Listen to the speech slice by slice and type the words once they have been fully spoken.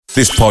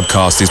This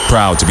podcast is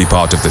proud to be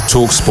part of the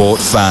TalkSport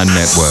Fan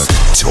Network.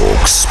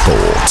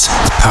 TalkSport.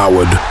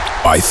 Powered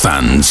by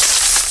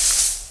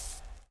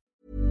fans.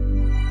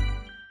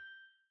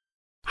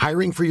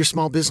 Hiring for your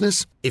small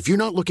business? If you're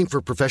not looking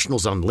for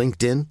professionals on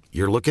LinkedIn,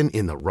 you're looking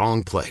in the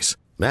wrong place.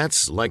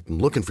 That's like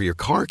looking for your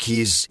car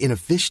keys in a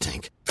fish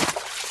tank.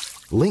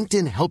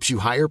 LinkedIn helps you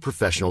hire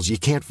professionals you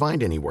can't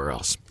find anywhere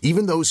else,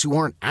 even those who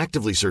aren't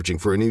actively searching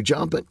for a new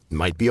job but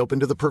might be open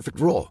to the perfect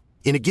role.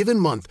 In a given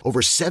month,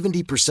 over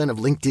 70% of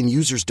LinkedIn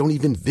users don't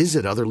even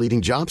visit other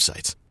leading job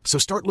sites. So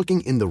start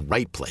looking in the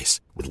right place.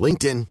 With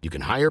LinkedIn, you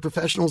can hire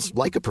professionals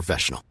like a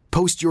professional.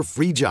 Post your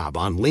free job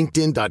on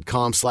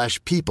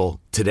linkedin.com/people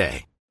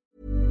today.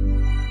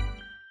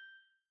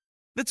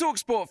 The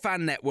TalkSport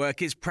Fan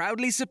Network is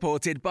proudly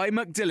supported by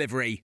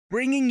McDelivery,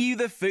 bringing you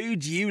the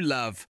food you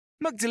love.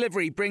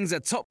 McDelivery brings a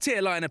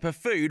top-tier lineup of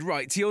food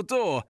right to your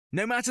door.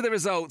 No matter the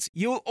result,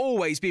 you'll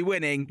always be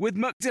winning with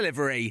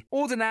McDelivery.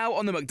 Order now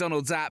on the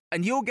McDonald's app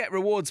and you'll get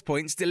rewards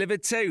points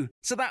delivered too.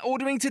 So that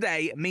ordering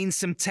today means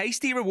some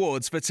tasty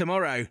rewards for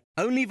tomorrow.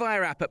 Only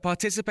via app at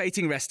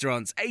participating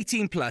restaurants.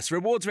 18 plus.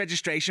 Rewards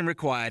registration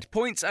required.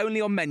 Points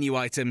only on menu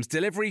items.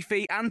 Delivery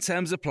fee and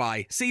terms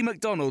apply. See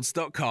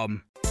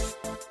mcdonalds.com.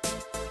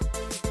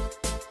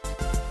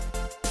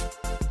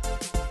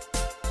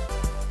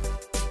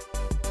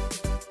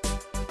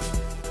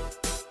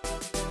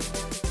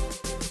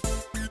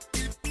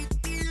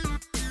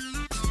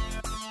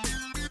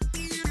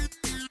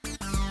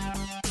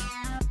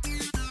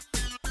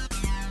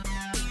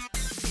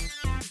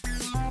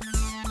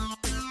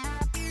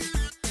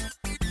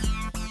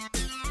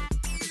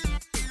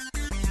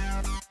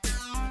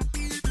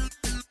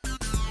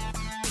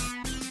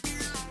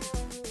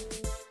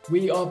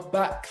 We are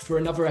back for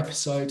another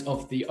episode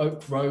of the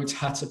Oak Road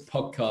Hatter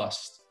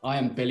podcast. I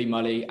am Billy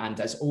Mully, and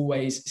as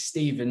always,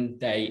 Stephen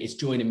Day is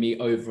joining me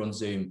over on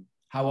Zoom.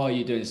 How are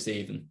you doing,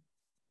 Stephen?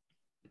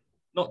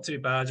 Not too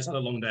bad, just had a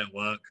long day at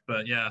work,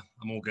 but yeah,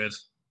 I'm all good.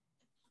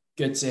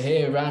 Good to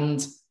hear.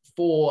 And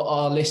for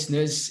our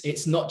listeners,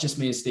 it's not just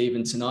me and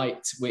Stephen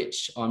tonight,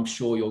 which I'm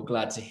sure you're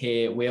glad to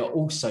hear. We are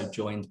also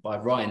joined by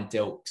Ryan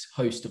Dilks,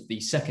 host of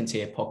the Second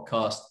Tier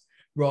podcast.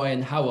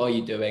 Ryan, how are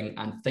you doing?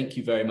 And thank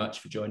you very much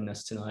for joining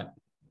us tonight.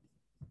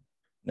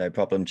 No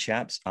problem,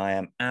 chaps. I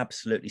am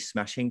absolutely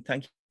smashing.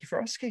 Thank you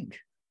for asking.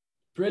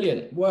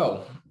 Brilliant.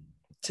 Well,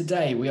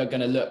 today we are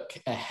going to look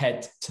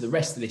ahead to the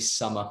rest of this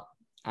summer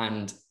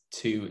and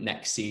to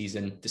next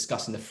season,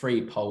 discussing the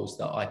 3 polls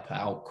that I put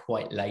out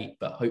quite late,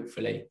 but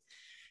hopefully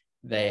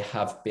they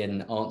have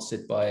been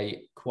answered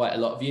by quite a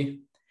lot of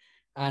you.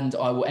 And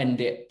I will end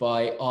it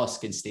by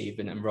asking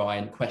Stephen and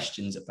Ryan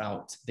questions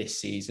about this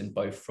season,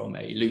 both from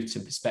a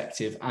Luton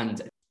perspective and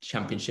a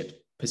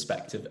Championship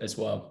perspective as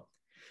well.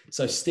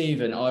 So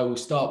Stephen, I will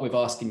start with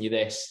asking you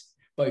this.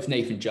 Both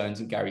Nathan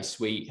Jones and Gary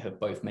Sweet have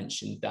both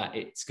mentioned that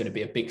it's going to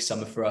be a big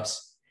summer for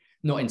us,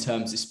 not in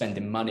terms of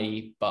spending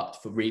money, but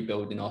for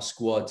rebuilding our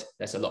squad.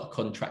 There's a lot of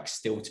contracts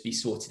still to be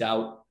sorted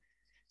out.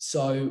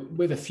 So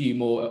with a few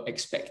more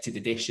expected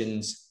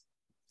additions,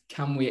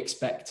 can we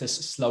expect a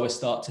slower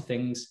start to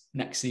things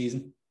next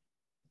season?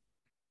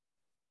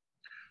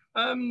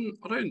 I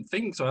don't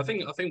think so. I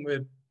think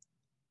we're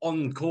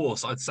on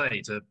course, I'd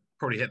say, to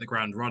probably hit the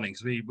ground running,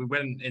 because we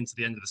went into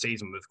the end of the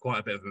season with quite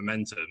a bit of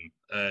momentum,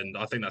 and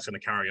I think that's going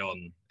to carry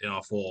on in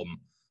our form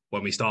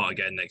when we start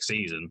again next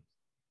season.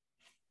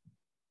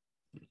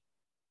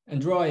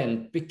 And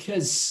Ryan,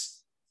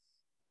 because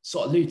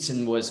sort of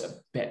Luton was a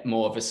bit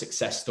more of a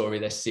success story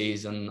this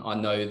season, I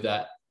know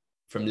that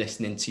from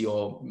listening to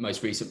your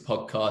most recent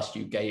podcast,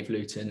 you gave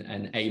Luton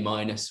an A-,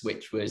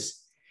 which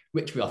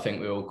I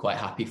think we were all quite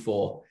happy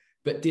for.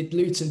 But did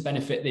Luton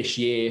benefit this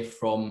year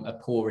from a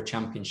poorer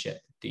Championship,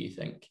 do you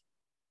think?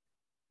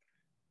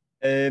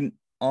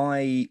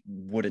 I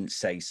wouldn't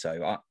say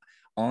so.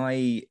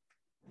 I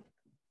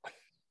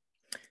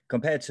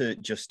compared to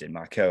Justin,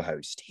 my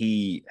co-host,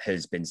 he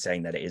has been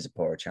saying that it is a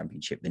poorer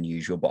Championship than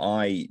usual, but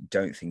I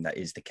don't think that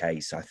is the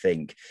case. I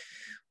think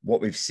what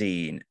we've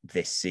seen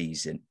this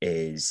season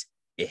is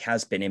it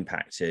has been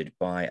impacted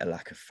by a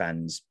lack of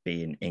fans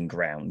being in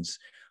grounds.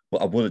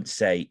 But I wouldn't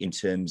say in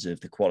terms of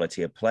the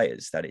quality of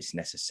players that it's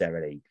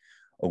necessarily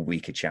a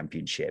weaker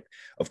Championship.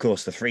 Of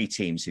course, the 3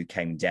 teams who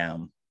came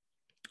down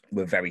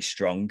were very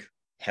strong,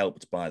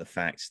 helped by the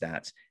fact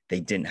that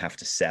they didn't have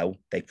to sell.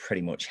 They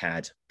pretty much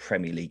had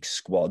Premier League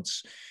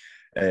squads.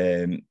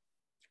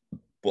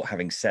 But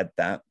having said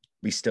that,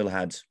 we still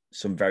had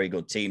some very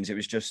good teams. It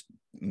was just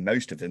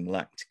most of them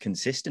lacked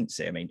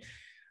consistency. I mean,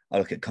 I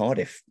look at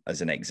Cardiff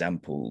as an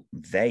example.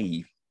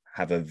 They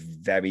have a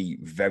very,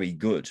 very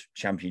good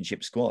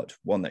Championship squad,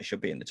 one that should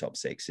be in the top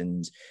 6,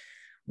 and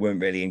weren't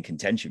really in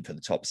contention for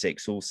the top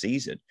 6 all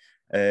season.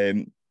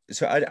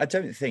 So I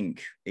don't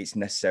think it's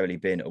necessarily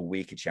been a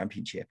weaker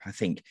Championship. I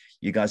think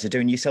you guys are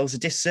doing yourselves a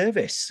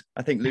disservice.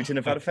 I think Luton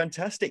have had a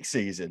fantastic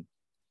season.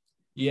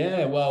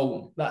 Yeah,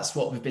 well, that's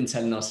what we've been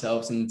telling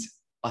ourselves. And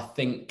I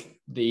think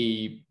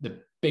the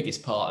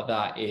biggest part of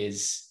that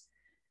is,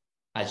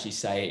 as you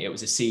say, it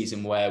was a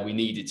season where we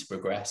needed to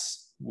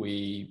progress.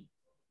 We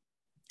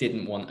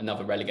didn't want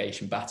another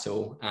relegation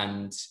battle.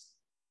 And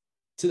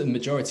to the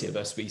majority of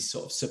us, we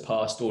sort of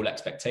surpassed all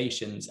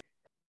expectations.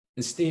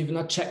 And Stephen,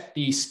 I checked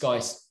the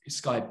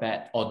Sky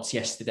Bet odds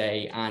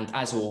yesterday, and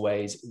as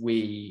always,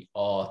 we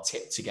are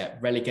tipped to get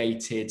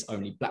relegated.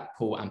 Only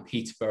Blackpool and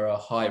Peterborough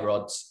higher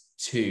odds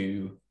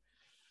to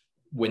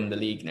win the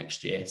league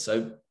next year.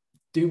 So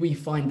do we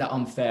find that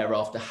unfair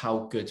after how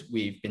good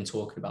we've been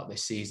talking about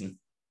this season?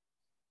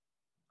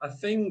 I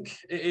think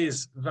it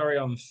is very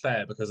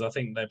unfair because I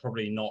think they're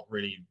probably not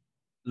really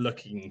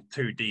looking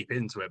too deep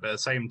into it. But at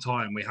the same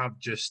time, we have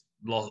just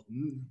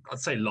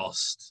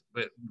lost,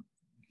 but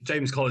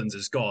James Collins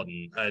is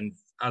gone. And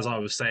as I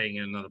was saying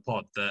in another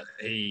pod, that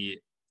he,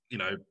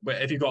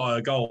 if you've got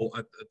a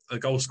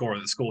goal scorer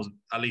that scores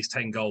at least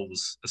 10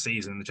 goals a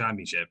season in the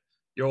Championship,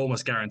 you're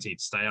almost guaranteed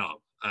to stay up.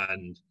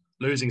 And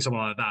losing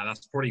someone like that,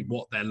 that's probably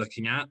what they're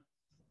looking at.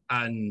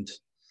 And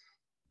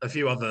a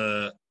few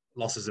other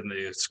losses in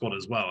the squad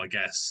as well, I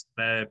guess.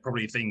 They're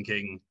probably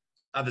thinking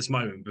at this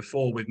moment,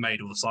 before we've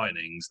made all the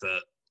signings,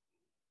 that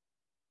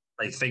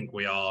they think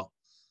we are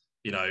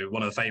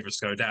one of the favourites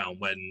to go down,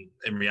 when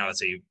in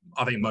reality,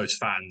 I think most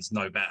fans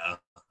know better.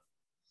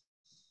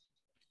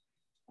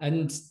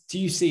 And do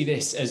you see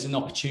this as an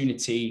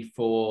opportunity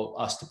for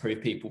us to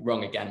prove people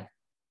wrong again?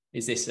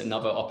 Is this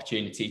another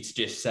opportunity to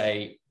just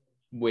say,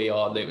 we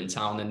are Luton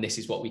Town and this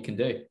is what we can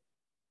do?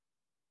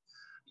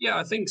 Yeah,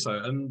 I think so.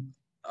 And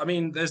I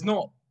mean,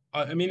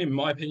 in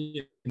my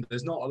opinion,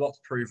 there's not a lot to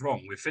prove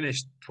wrong. We've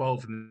finished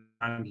 12th in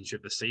the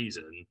Championship this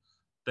season.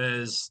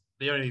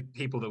 The only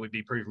people that would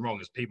be proven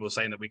wrong is people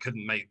saying that we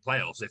couldn't make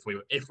playoffs if we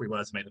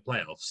were to make the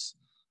playoffs.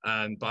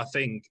 But I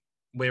think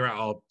we're at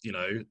our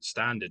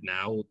standard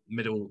now.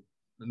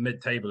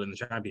 Mid-table in the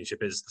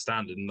Championship is the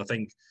standard, and I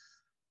think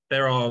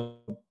there are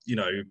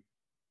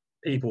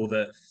people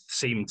that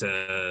seem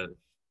to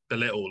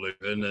belittle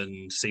Luton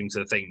and seem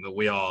to think that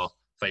we are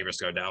favourites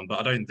to go down. But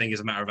I don't think it's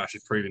a matter of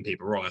actually proving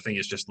people wrong. I think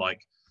it's just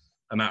like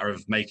a matter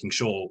of making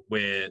sure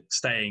we're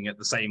staying at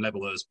the same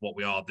level as what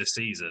we are this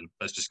season.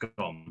 That's just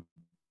gone.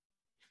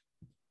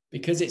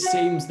 Because it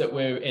seems that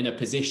we're in a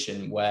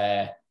position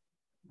where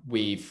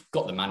we've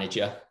got the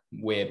manager,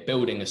 we're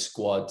building a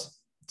squad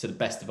to the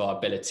best of our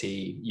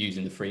ability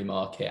using the free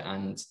market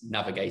and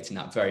navigating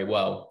that very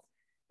well.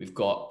 We've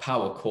got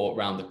Power Court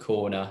round the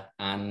corner,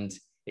 and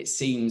it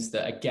seems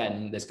that,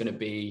 again, there's going to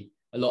be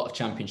a lot of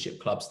Championship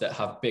clubs that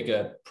have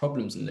bigger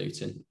problems than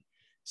Luton.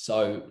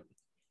 So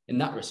in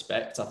that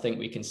respect, I think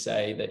we can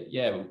say that,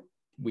 yeah,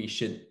 we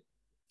should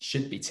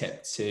be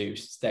tipped to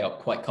stay up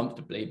quite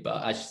comfortably.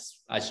 But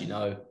as you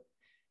know,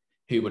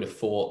 who would have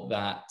thought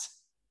that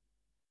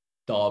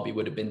Derby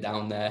would have been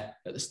down there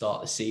at the start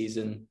of the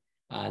season?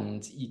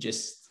 And you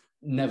just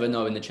never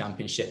know in the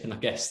Championship. And I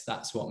guess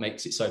that's what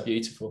makes it so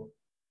beautiful.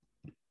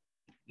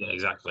 Yeah,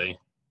 exactly.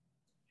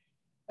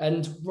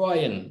 And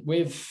Ryan,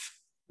 with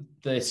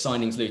the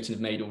signings Luton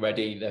have made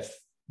already,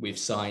 we've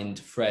signed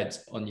Fred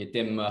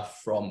Onyedinma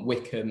from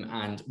Wickham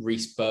and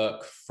Reece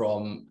Burke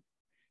from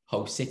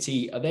Hull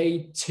City. Are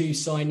they two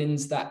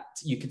signings that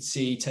you could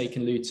see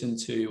taking Luton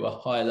to a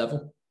higher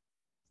level?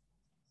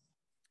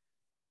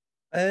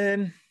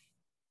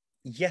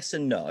 Yes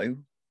and no.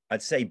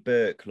 I'd say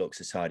Burke looks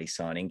a tidy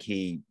signing.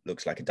 He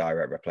looks like a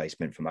direct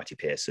replacement for Matty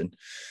Pearson,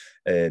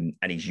 and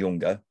he's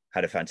younger.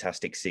 Had a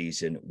fantastic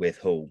season with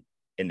Hull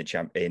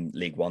in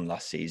League One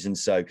last season,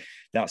 so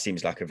that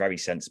seems like a very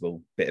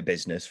sensible bit of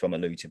business from a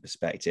Luton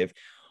perspective.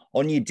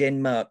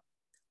 Onyedinma,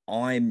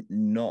 I'm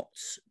not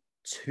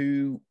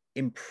too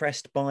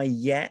impressed by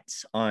yet.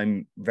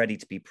 I'm ready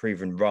to be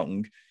proven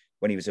wrong.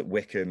 When he was at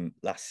Wickham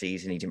last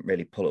season, he didn't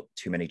really pull up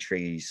too many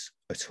trees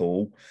at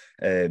all.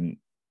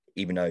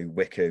 Even though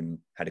Wickham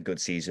had a good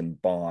season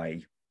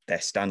by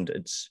their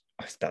standards,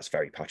 that's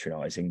very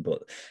patronising,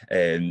 but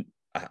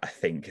I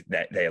think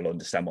that they'll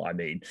understand what I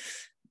mean.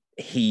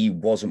 He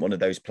wasn't one of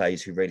those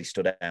players who really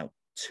stood out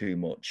too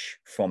much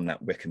from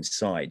that Wickham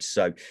side.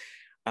 So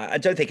I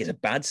don't think it's a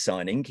bad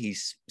signing.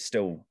 He's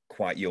still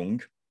quite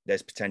young.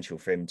 There's potential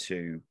for him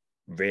to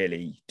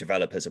really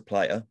develop as a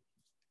player.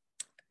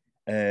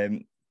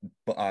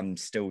 But I'm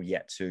still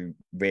yet to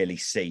really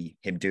see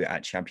him do it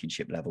at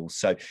Championship level.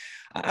 So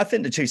I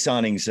think the two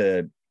signings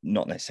are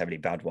not necessarily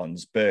bad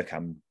ones. Burke,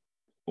 I'm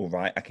all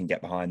right. I can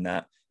get behind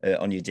that.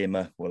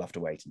 Onyedinma, we'll have to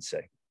wait and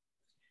see.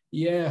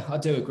 Yeah, I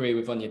do agree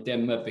with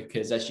Onyedinma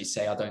because, as you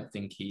say, I don't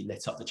think he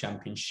lit up the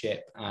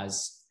Championship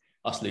as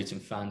us Luton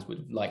fans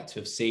would like to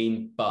have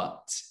seen.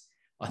 But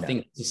I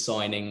think it's a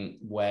signing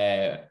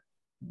where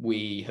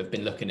we have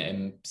been looking at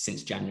him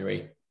since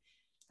January.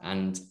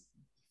 And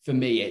for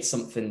me, it's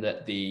something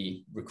that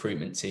the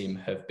recruitment team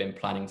have been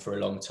planning for a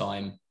long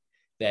time.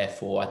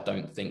 Therefore, I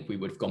don't think we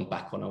would have gone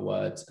back on our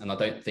words. And I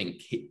don't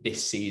think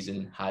this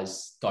season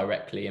has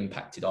directly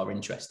impacted our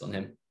interest on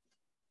him.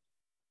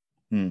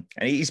 And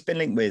he's been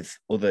linked with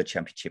other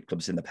Championship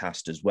clubs in the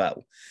past as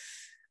well.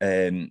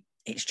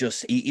 It's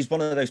just, he's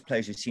one of those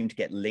players who seem to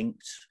get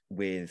linked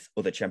with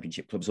other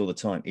Championship clubs all the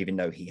time, even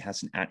though he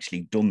hasn't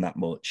actually done that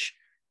much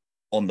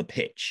on the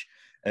pitch.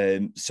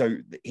 So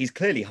he's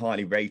clearly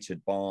highly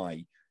rated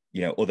by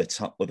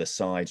other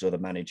sides, other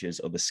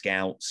managers, other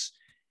scouts.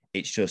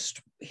 It's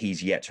just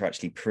he's yet to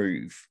actually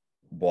prove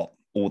what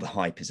all the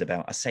hype is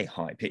about. I say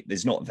hype,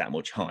 there's not that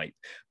much hype,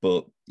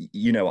 but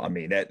you know what I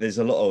mean. There's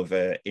a lot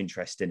of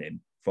interest in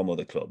him from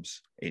other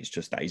clubs. It's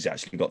just that he's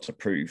actually got to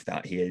prove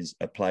that he is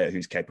a player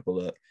who's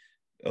capable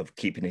of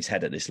keeping his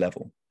head at this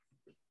level.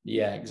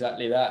 Yeah,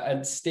 exactly that.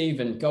 And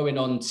Stephen, going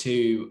on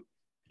to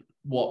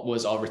what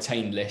was our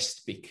retained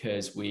list,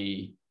 because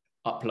we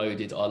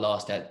uploaded our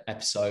last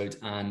episode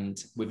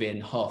and within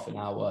half an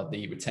hour,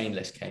 the retained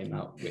list came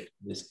out, which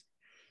was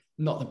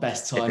not the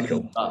best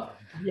time. But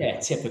yeah,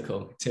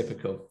 typical.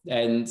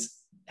 And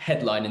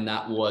headlining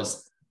that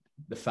was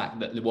the fact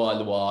that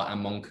Loire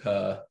and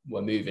Moncur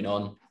were moving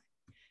on.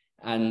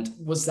 And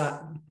was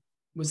that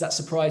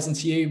surprising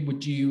to you?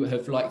 Would you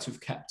have liked to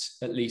have kept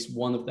at least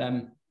one of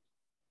them?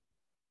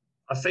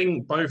 I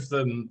think both of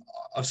them,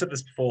 I've said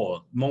this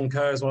before,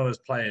 Moncur is one of those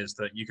players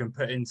that you can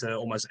put into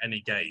almost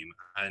any game,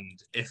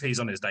 and if he's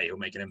on his day, he'll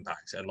make an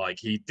impact. And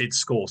he did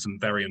score some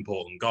very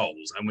important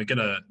goals, and we're going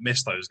to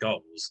miss those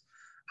goals.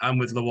 And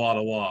with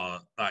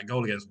Loire, that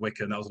goal against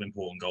Wycombe, that was an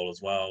important goal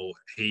as well.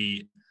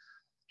 He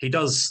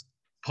does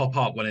pop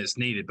up when it's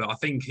needed, but I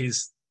think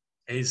his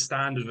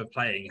standard of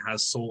playing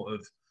has sort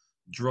of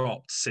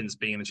dropped since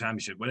being in the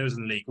Championship. When he was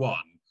in League One,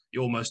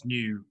 you almost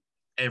knew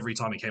every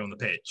time he came on the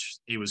pitch,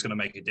 he was going to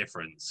make a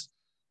difference.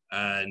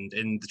 And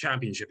in the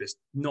Championship, it's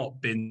not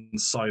been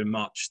so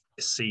much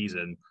this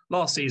season.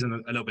 Last season,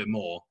 a little bit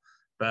more.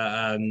 But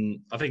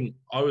I think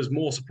I was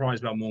more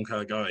surprised about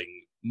Moncur going,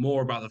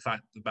 more about the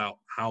fact about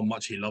how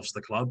much he loves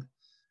the club.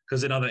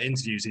 Because in other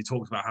interviews, he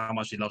talked about how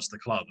much he loves the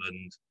club.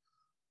 And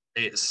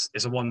it's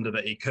a wonder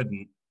that he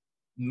couldn't,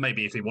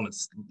 maybe if he wanted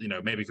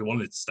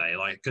to stay,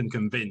 couldn't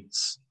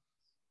convince,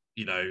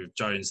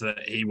 Jones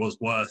that he was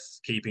worth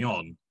keeping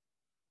on.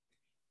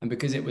 And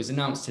because it was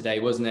announced today,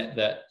 wasn't it,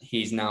 that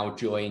he's now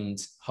joined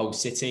Hull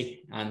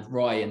City? And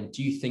Ryan,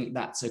 do you think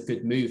that's a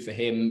good move for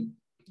him?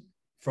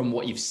 From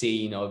what you've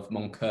seen of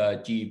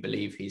Moncur, do you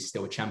believe he's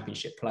still a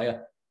Championship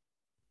player?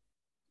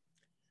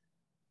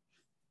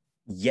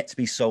 Yet to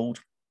be sold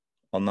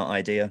on that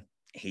idea.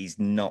 He's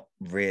not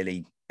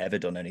really ever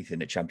done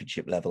anything at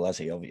Championship level, has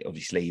he?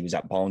 Obviously, he was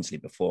at Barnsley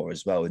before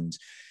as well. And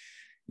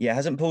yeah,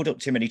 hasn't pulled up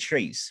too many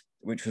trees,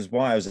 which was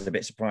why I was a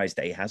bit surprised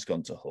that he has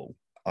gone to Hull.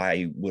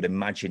 I would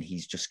imagine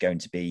he's just going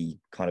to be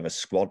kind of a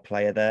squad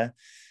player there.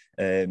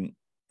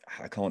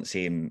 I can't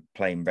see him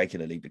playing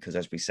regularly because,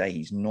 as we say,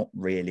 he's not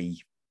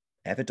really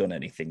ever done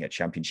anything at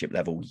Championship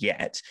level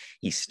yet.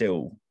 He's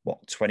still,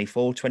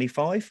 24,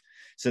 25?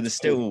 So there's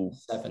still...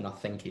 7, I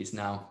think he's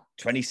now.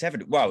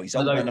 27? Wow, he's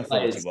older than I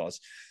thought he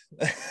was.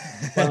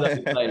 One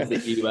of those players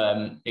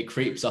that it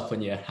creeps up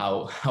on you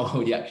how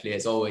old he actually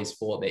is. I always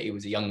thought that he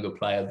was a younger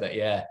player, but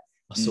yeah,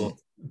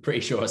 pretty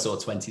sure I saw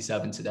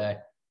 27 today.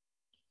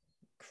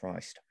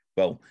 Christ.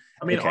 Well,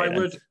 I mean,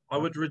 okay, I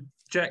would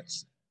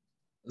reject.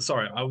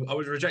 Sorry, I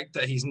would reject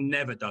that he's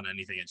never done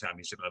anything at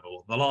Championship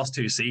level. The last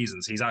 2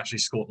 seasons, he's actually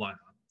scored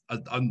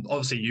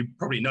obviously you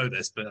probably know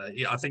this, but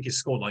I think he's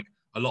scored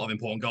a lot of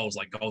important goals,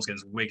 like goals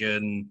against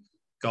Wigan,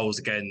 goals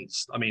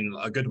against,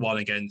 a good one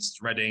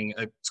against Reading,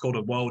 scored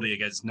a worldie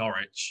against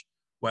Norwich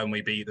when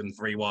we beat them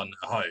 3-1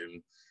 at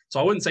home.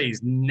 So I wouldn't say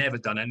he's never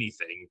done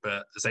anything, but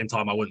at the same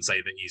time, I wouldn't say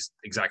that he's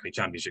exactly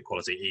Championship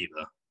quality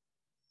either.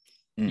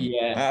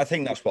 Yeah, I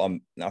think that's what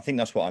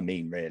I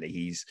mean.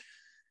 Really,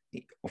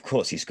 of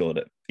course he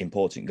scored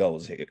important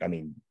goals.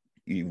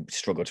 You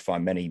struggle to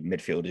find many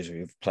midfielders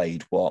who've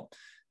played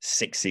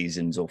 6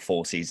 seasons or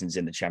 4 seasons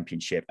in the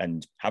Championship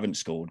and haven't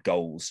scored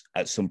goals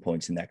at some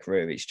point in their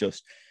career. It's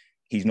just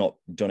he's not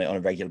done it on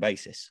a regular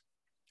basis,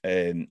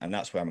 and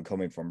that's where I'm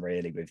coming from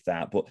really with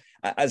that. But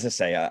as I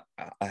say,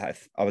 I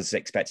was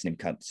expecting him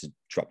to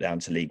drop down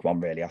to League One.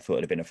 Really, I thought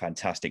it'd have been a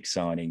fantastic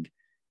signing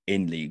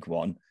in League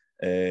One.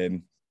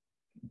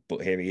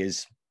 But here he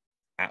is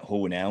at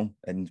Hull now,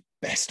 and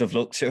best of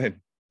luck to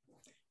him.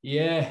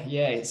 Yeah.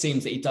 It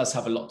seems that he does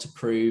have a lot to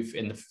prove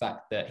in the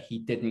fact that he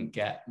didn't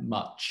get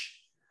much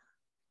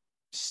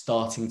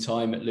starting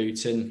time at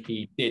Luton.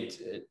 He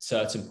did at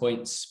certain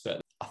points,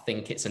 but I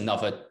think it's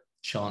another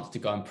chance to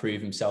go and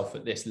prove himself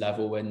at this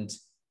level. And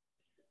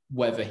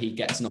whether he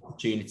gets an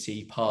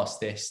opportunity past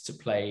this to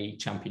play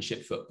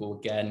Championship football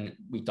again,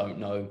 we don't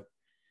know.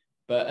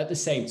 But at the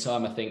same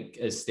time, I think,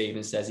 as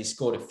Stephen says, he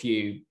scored a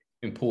few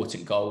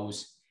important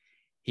goals.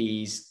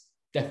 He's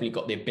definitely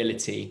got the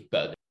ability,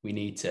 but we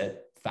need to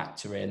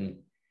factor in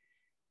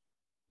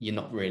you're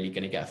not really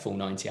going to get a full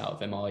 90 out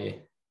of him, are you?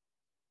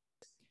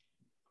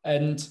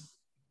 And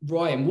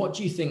Ryan, what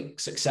do you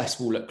think success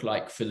will look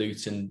like for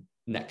Luton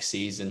next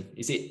season?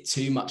 Is it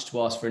too much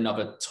to ask for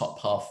another top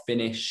half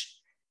finish?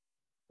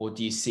 Or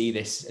do you see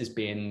this as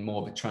being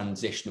more of a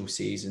transitional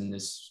season?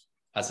 As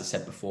I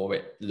said before,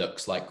 it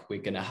looks like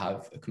we're going to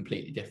have a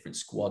completely different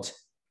squad.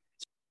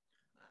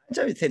 I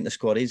don't think the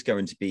squad is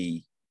going to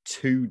be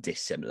too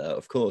dissimilar.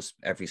 Of course,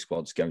 every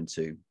squad's going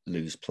to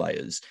lose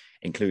players,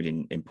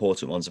 including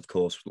important ones, of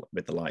course,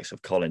 with the likes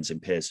of Collins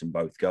and Pearson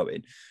both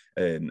going,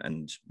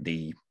 and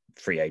the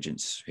free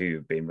agents who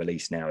have been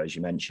released now, as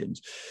you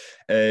mentioned.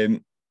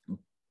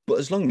 But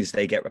as long as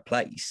they get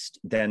replaced,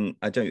 then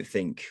I don't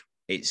think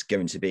it's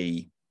going to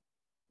be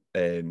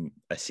a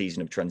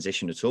season of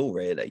transition at all,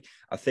 really.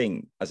 I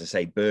think, as I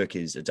say, Burke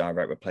is a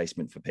direct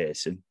replacement for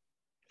Pearson.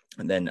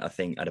 And then I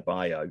think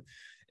Adebayo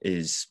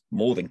is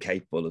more than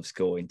capable of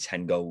scoring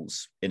 10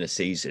 goals in a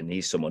season.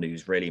 He's someone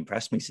who's really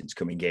impressed me since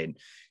coming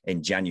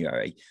in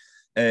January.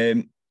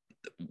 It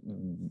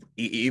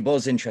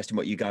was interesting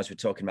what you guys were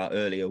talking about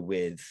earlier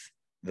with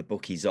the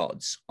bookies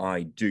odds.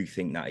 I do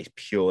think that is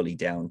purely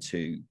down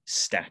to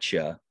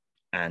stature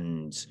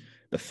and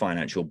the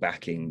financial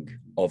backing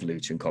of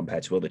Luton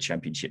compared to other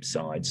Championship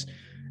sides.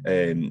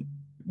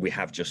 We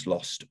have just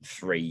lost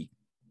 3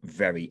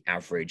 very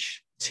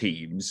average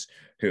teams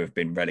who have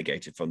been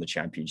relegated from the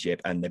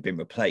Championship, and they've been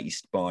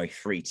replaced by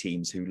 3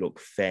 teams who look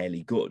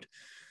fairly good.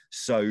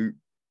 So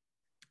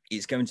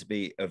it's going to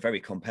be a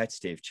very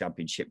competitive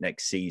Championship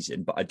next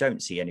season, but I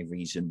don't see any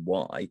reason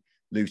why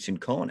Luton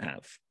can't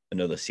have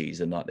another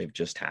season like they've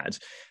just had.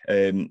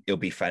 It'll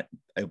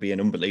be an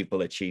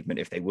unbelievable achievement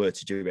if they were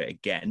to do it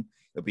again.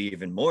 It'll be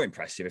even more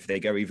impressive if they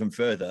go even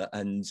further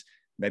and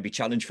maybe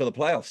challenge for the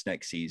playoffs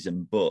next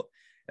season. But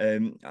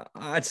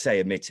I'd say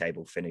a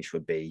mid-table finish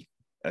would be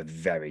a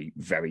very,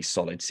 very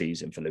solid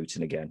season for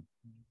Luton again.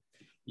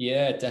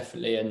 Yeah,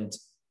 definitely. And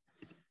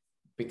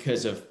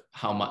because of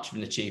how much of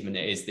an achievement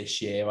it is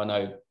this year, I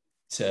know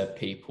to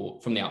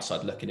people from the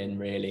outside looking in,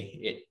 really,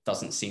 it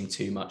doesn't seem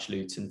too much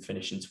Luton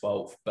finishing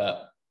 12th.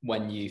 But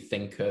when you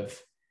think of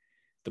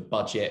the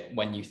budget,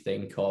 when you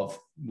think of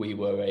we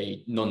were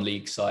a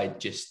non-league side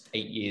just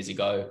 8 years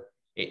ago,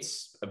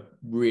 it's a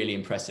really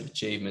impressive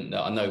achievement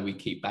that I know we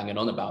keep banging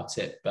on about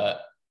it,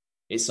 but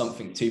it's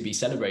something to be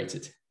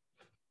celebrated.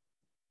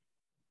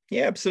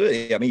 Yeah,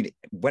 absolutely. I mean,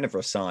 whenever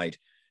a side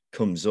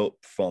comes up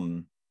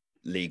from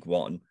League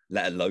One,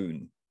 let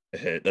alone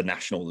the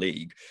National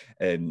League,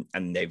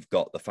 and they've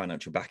got the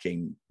financial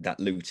backing that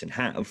Luton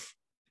have,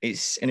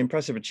 it's an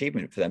impressive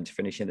achievement for them to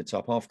finish in the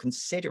top half,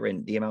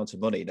 considering the amount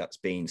of money that's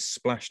being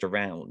splashed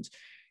around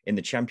in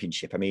the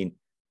Championship. I mean,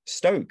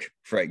 Stoke,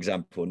 for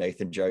example,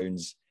 Nathan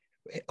Jones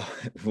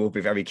will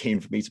be very keen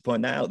for me to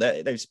point out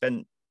that they've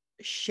spent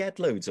shed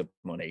loads of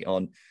money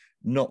on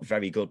not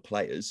very good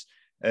players,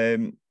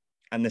 and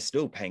they're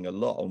still paying a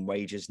lot on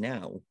wages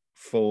now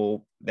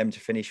for them to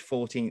finish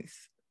 14th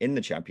in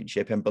the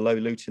Championship and below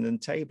Luton in the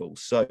table.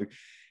 So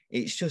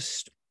it's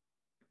just,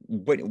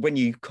 when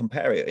you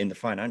compare it in the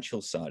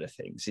financial side of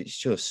things, it's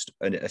just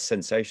a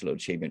sensational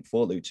achievement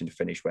for Luton to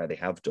finish where they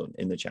have done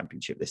in the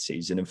Championship this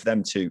season. And for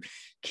them to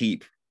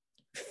keep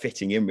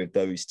fitting in with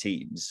those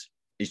teams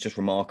is just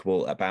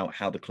remarkable about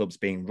how the club's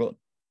being run.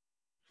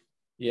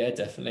 Yeah,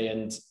 definitely.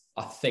 And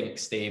I think,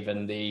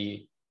 Stephen,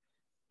 the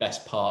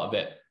best part of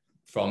it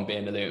from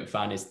being a Luton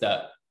fan is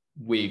that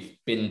we've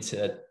been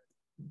to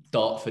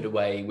Dartford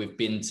away, we've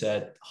been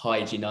to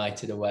Hyde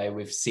United away,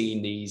 we've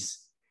seen these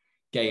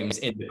games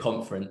in the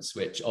conference,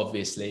 which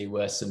obviously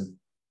were some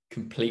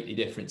completely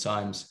different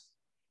times.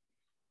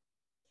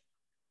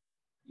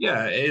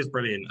 Yeah, it is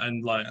brilliant.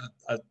 And like,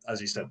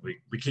 as you said, we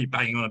keep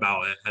banging on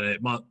about it, and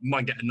it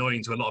might get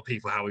annoying to a lot of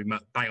people how we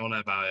bang on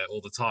about it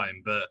all the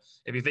time. But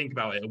if you think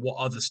about it, what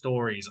other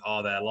stories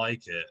are there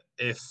like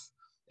it?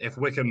 If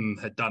Wycombe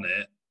had done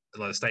it,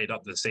 like stayed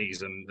up this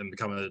season and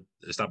become an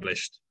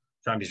established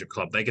Championship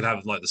club, they could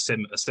have like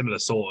a similar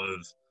sort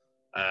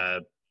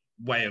of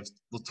way of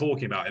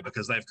talking about it,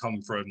 because they've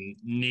come from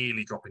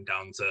nearly dropping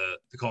down to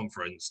the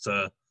conference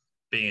to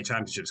being a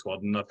Championship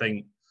squad. And I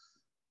think,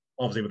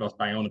 obviously, with us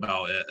banging on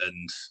about it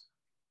and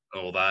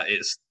all that,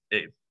 it's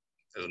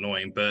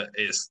annoying, but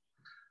it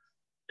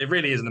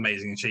really is an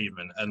amazing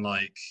achievement, and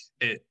like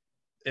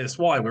it's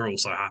why we're all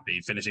so happy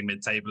finishing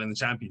mid-table in the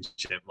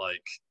Championship.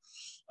 Like,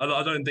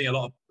 I don't think a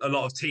lot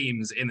of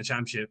teams in the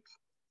Championship,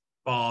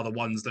 bar the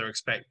ones that are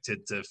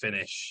expected to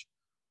finish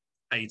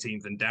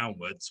 18th and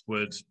downwards,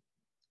 would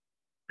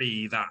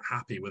be that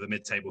happy with a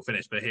mid-table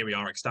finish. But here we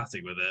are,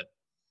 ecstatic with it.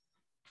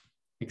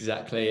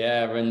 Exactly,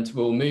 yeah. And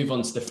we'll move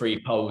on to the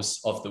 3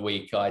 polls of the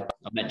week. I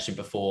mentioned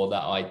before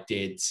that I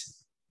did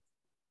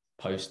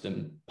publish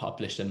them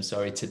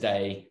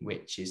today,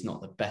 which is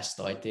not the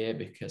best idea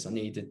because I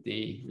needed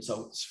the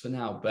results for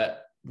now,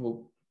 but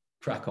we'll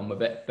crack on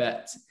with it.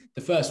 But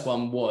the first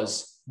one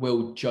was,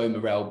 will Joe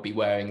Morrell be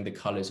wearing the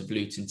colours of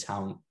Luton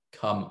Town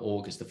come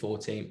August the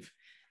 14th?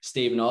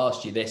 Stephen, I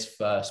asked you this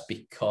first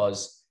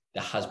because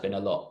there has been a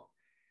lot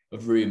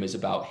of rumours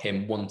about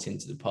him wanting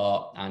to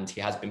depart, and he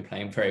has been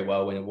playing very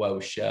well in a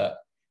Welsh shirt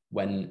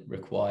when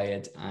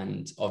required.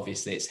 And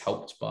obviously it's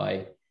helped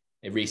by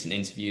a recent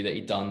interview that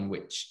he'd done,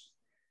 which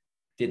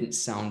didn't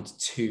sound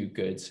too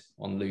good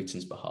on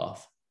Luton's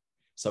behalf.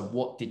 So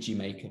what did you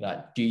make of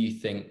that? Do you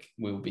think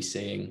we'll be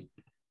seeing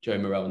Joe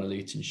Morrell in the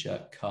Luton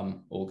shirt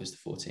come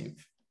August the 14th?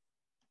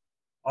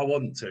 I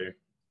want to,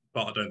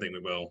 but I don't think we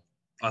will.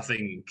 I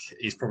think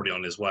he's probably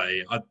on his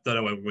way. I don't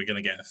know whether we're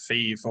going to get a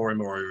fee for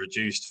him or a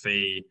reduced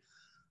fee.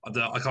 I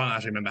can't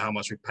actually remember how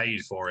much we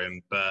paid for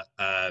him, but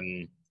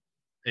I'm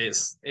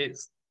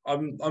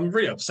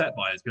really upset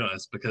by it, to be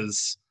honest,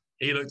 because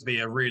he looked to be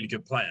a really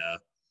good player.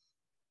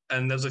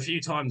 And there's a few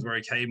times where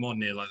he came on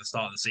near like the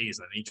start of the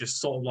season, and he just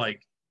sort of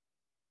like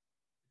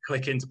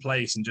click into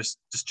place and just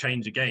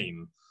change the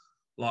game.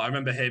 Like I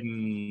remember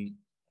him,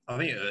 I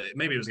think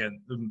maybe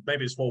it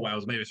was for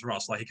Wales, maybe it's for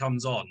us. Like he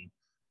comes on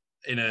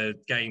in a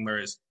game where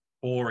it's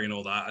boring and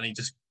all that, and he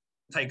just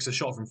takes a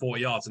shot from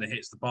 40 yards and it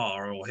hits the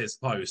bar or hits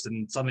the post,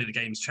 and suddenly the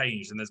game's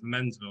changed and there's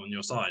momentum on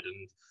your side.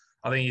 And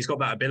I think he's got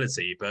that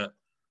ability, but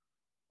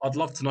I'd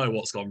love to know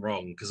what's gone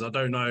wrong, because I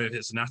don't know if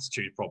it's an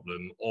attitude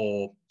problem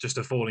or just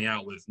a falling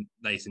out with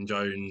Nathan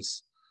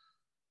Jones.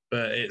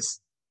 But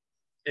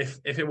if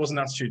it was an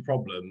attitude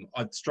problem,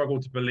 I'd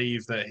struggle to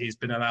believe that he's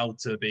been allowed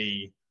to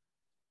be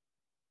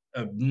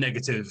a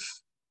negative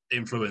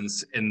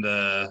influence in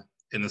the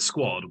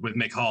squad with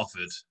Mick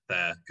Harford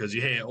there, because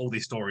you hear all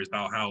these stories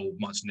about how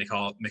much Mick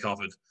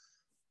Harford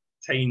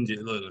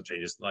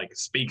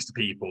speaks to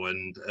people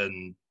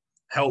and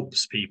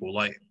helps people.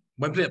 Like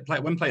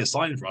when players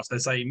sign for us, they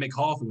say Mick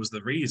Harford was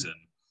the reason.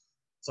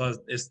 So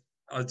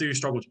I do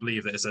struggle to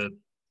believe that it's a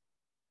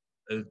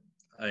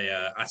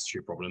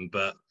attitude problem,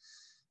 but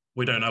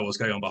we don't know what's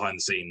going on behind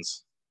the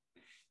scenes.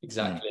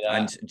 Exactly that.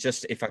 And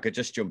just if I could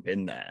just jump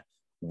in there,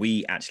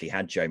 we actually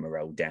had Joe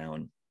Morrell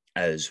down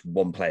as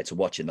one player to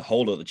watch in the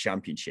whole of the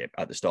championship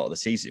at the start of the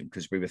season,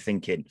 because we were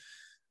thinking,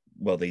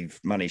 well, they've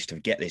managed to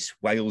get this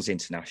Wales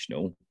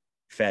international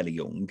fairly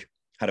young,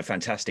 had a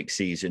fantastic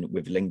season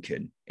with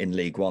Lincoln in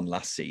League One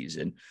last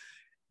season,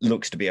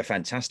 looks to be a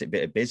fantastic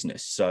bit of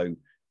business. So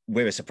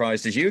we're as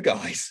surprised as you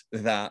guys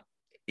that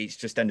it's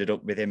just ended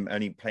up with him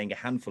only playing a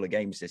handful of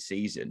games this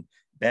season,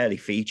 barely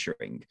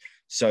featuring.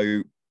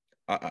 So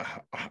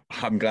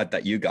I'm glad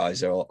that you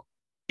guys are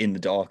in the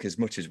dark as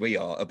much as we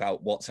are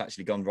about what's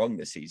actually gone wrong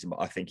this season,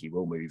 but I think he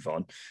will move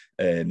on.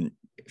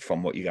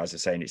 From what you guys are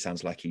saying, it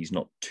sounds like he's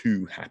not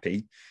too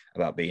happy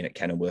about being at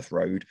Kenilworth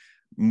Road.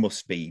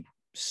 Must be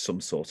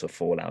some sort of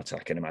fallout, I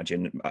can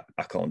imagine.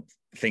 I can't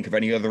think of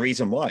any other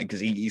reason why, because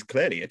he's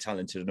clearly a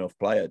talented enough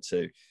player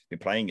to be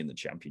playing in the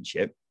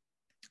championship.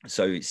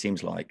 So it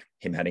seems like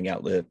him heading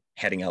out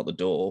the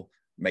door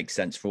makes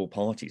sense for all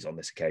parties on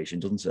this occasion,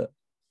 doesn't it?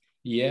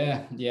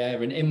 Yeah.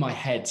 And in my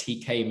head,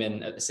 he came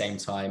in at the same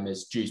time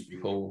as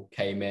Dewsbury Hall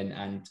came in.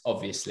 And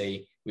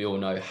obviously, we all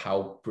know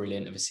how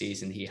brilliant of a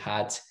season he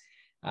had.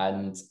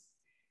 And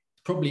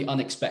probably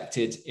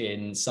unexpected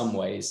in some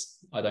ways.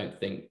 I don't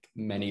think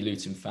many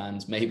Luton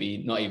fans,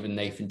 maybe not even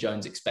Nathan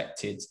Jones,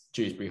 expected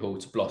Dewsbury Hall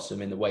to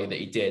blossom in the way that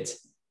he did.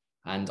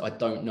 And I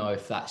don't know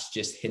if that's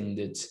just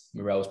hindered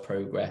Morell's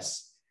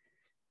progress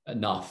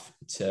enough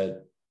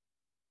to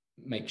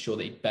make sure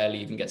that he barely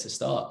even gets a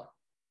start.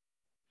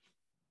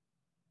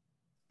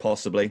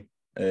 Possibly.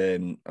 I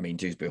mean,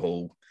 Dewsbury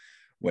Hall,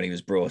 when he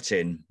was brought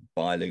in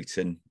by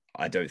Luton,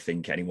 I don't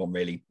think anyone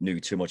really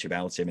knew too much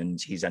about him, and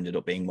he's ended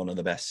up being one of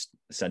the best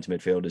centre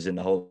midfielders in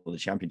the whole of the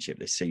championship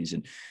this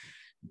season.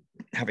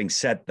 Having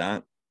said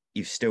that,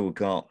 you've still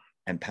got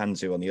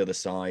Mpanzu on the other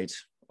side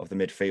of the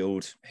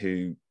midfield,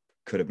 who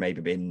could have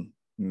maybe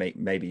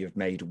have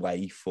made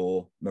way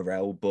for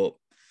Morell, but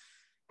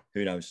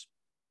who knows?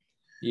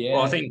 Yeah.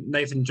 Well, I think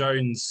Nathan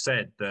Jones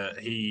said that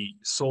he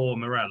saw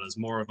Morell as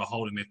more of a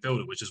holding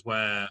midfielder, which is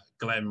where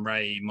Glenn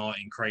Ray,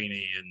 Martin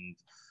Craney, and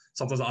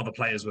sometimes other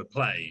players would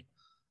play.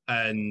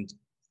 And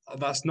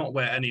that's not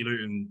where any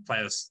Luton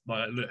players,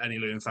 like any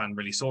Luton fan,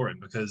 really saw him,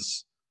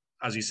 because,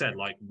 as you said,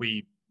 I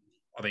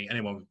think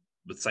anyone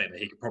would say that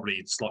he could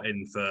probably slot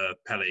in for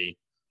Pele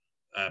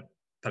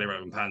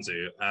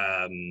Mpanzu,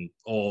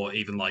 or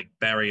even like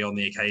Berry on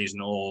the occasion,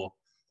 or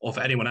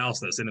for anyone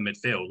else that's in the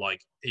midfield.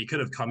 Like, he could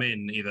have come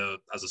in either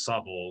as a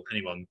sub or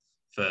anyone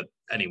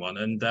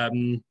and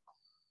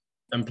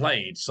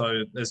played.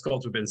 So there's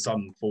got to have been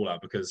some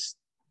fallout, because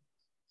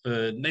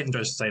for Nathan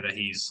Jones to say that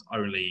he's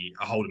only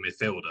a holding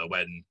midfielder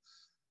when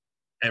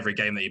every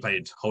game that he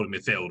played holding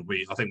midfield,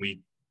 I think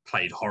we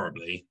played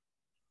horribly.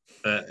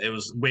 It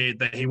was weird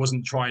that he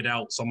wasn't tried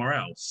out somewhere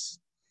else.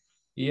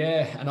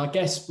 Yeah, and I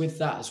guess with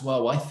that as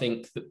well, I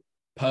think that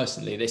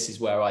personally, this is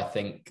where I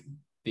think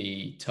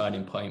the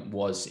turning point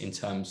was in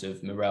terms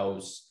of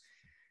Morell's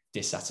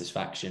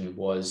dissatisfaction,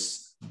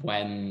 was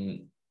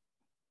when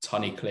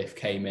Tunnicliffe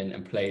came in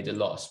and played a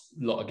lot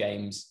of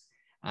games.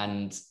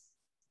 And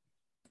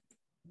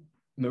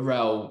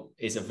Morell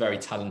is a very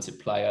talented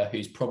player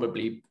who's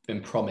probably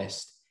been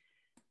promised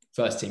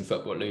first team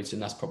football at Luton.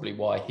 That's probably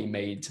why he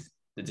made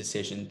the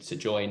decision to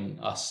join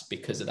us,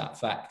 because of that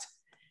fact.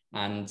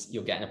 And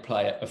you're getting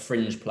a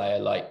fringe player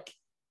like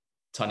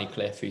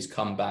Tunnicliffe, who's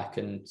come back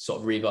and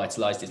sort of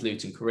revitalised his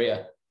Luton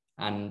career.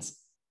 And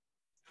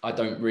I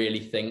don't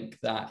really think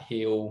that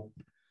he'll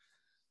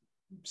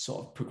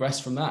sort of progress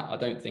from that. I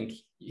don't think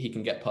he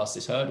can get past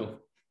this hurdle.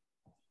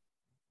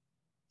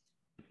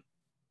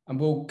 And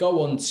we'll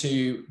go on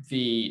to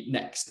the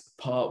next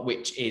part,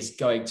 which is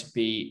going to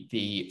be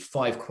the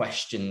 5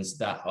 questions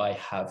that I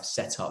have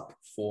set up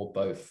for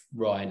both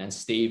Ryan and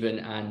Stephen.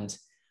 And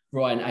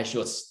Ryan, as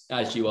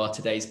you are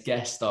today's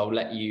guest, I'll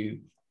let you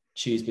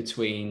choose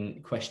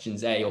between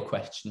questions A or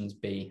questions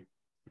B.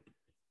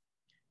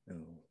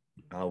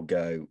 I'll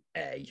go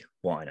A.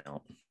 Why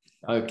not?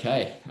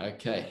 Okay.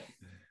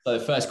 So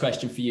the first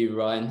question for you,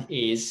 Ryan,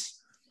 is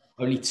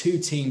only 2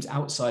 teams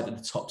outside of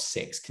the top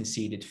 6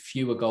 conceded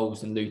fewer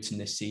goals than Luton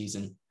this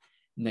season.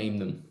 Name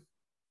them.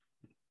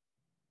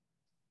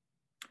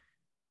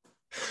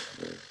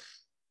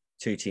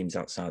 2 teams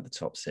outside the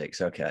top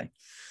 6. Okay.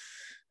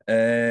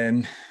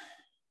 That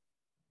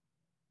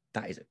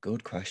is a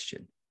good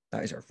question.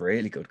 That is a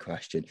really good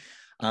question.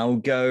 I'll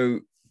go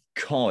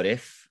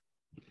Cardiff.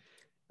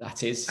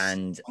 That is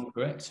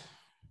correct.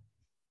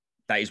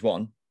 That is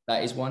one.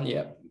 That is one,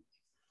 yeah.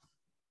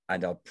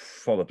 And I'll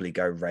probably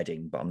go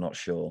Reading, but I'm not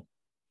sure.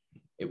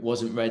 It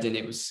wasn't Reading.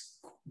 It was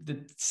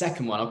the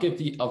second one.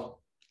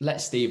 I'll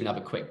let Stephen have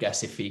a quick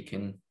guess if he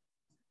can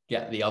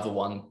get the other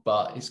one,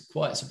 but it's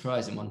quite a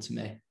surprising one to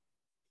me.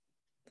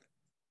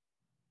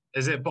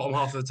 Is it bottom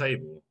half of the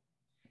table?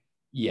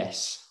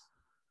 Yes.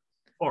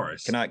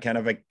 Forest. Can I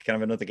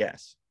have another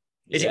guess?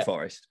 Is it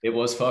Forest? It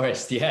was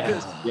Forest.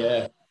 Yeah.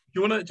 Yeah.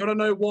 Do you want to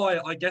know why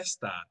I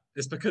guessed that?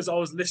 It's because I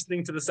was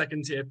listening to the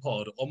Second Tier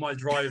pod on my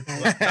drive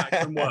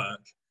back from work,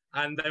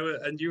 and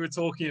you were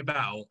talking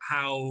about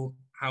how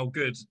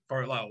good,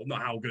 well,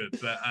 not how good,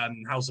 but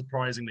how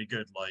surprisingly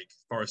good like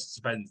Forest's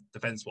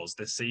defense was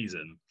this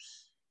season.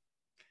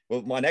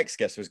 Well, my next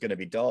guess was going to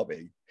be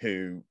Derby,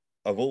 who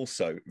are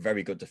also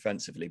very good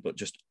defensively, but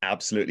just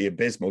absolutely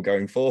abysmal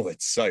going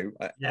forward. So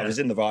I was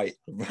in the right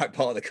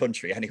part of the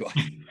country anyway.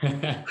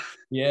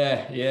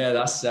 Yeah,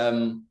 that's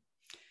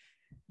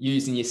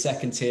using your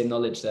second tier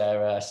knowledge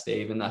there,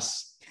 Stephen.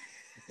 That's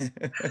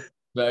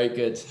very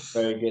good.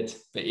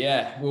 But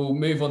yeah, we'll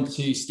move on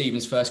to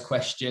Stephen's first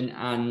question,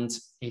 and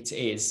it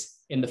is,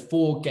 in the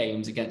 4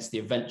 games against the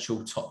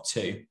eventual top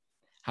 2,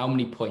 how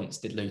many points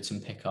did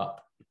Luton pick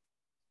up?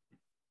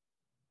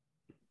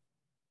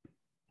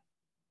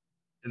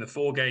 In the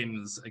 4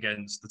 games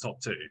against the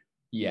top 2?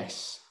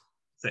 Yes.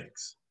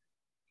 6.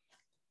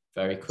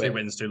 Very quick. 2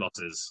 wins, 2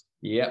 losses.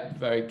 Yep,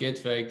 very good.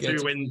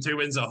 2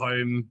 wins at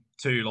home,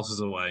 2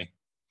 losses away.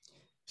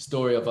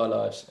 Story of our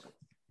lives.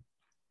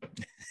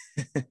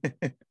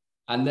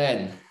 And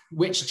then,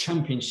 which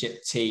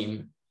championship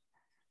team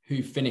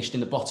who finished in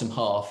the bottom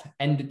half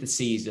ended the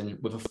season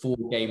with a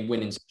 4-game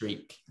winning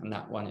streak? And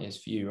that one is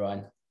for you,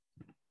 Ryan.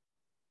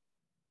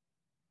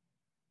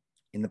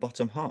 In the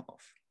bottom half?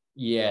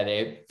 Yeah,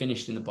 they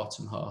finished in the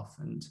bottom half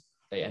and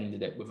they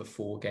ended it with a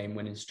 4-game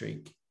winning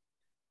streak.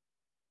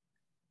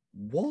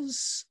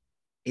 Was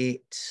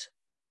it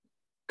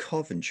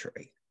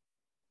Coventry?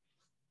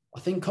 I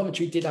think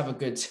Coventry did have a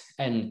good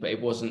end, but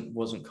it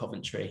wasn't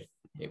Coventry.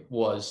 It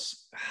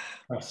was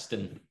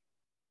Preston.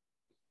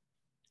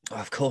 Oh,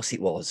 of course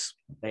it was.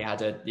 They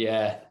had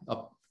I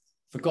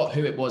forgot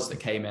who it was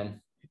that came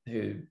in.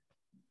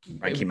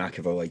 Frankie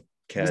McAvoy,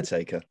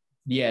 caretaker.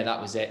 Yeah,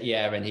 that was it.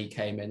 Yeah, and he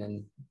came in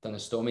and done a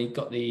storm. He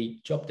got the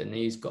job, didn't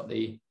he? He's got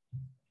the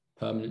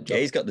permanent job.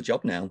 Yeah, he's got the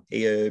job now.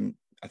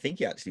 I think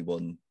he actually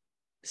won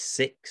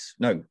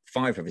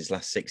 5 of his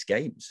last 6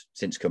 games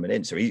since coming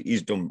in. So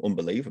he's done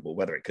unbelievable.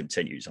 Whether it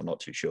continues, I'm not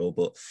too sure.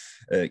 But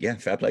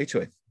fair play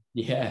to him.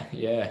 Yeah.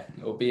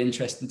 It'll be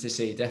interesting to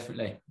see,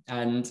 definitely.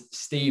 And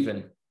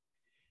Stephen,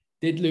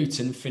 did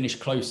Luton finish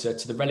closer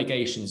to the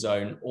relegation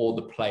zone or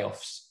the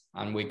playoffs?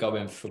 And we're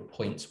going for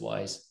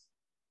points-wise.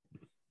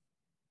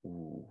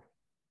 Ooh.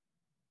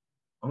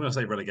 I'm going to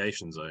say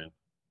relegation zone.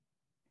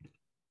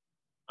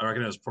 I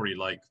reckon it was probably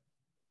like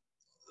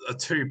a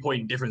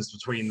 2-point difference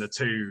between the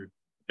 2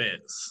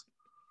 bits.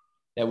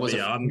 There was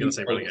I'm going to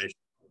say relegation.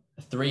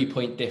 A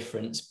 3-point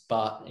difference,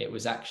 but it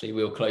was actually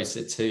we were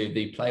closer to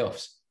the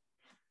playoffs.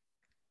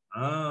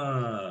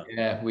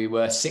 Yeah, we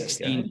were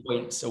 16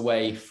 points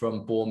away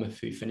from Bournemouth,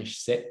 who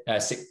finished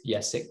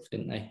sixth,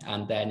 didn't they?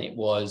 And then it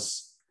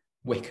was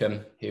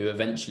Wickham, who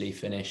eventually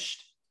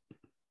finished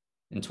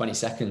in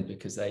 22nd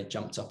because they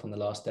jumped up on the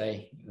last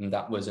day, and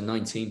that was a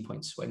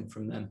 19-point swing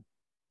from them.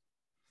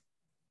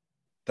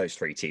 Those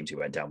 3 teams who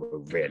went down were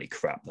really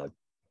crap, though.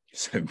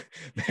 So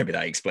maybe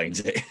that explains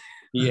it.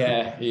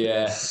 Yeah.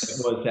 It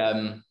was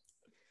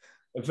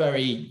a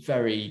very,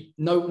 very...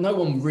 No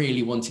one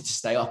really wanted to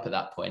stay up at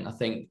that point. I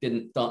think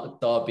didn't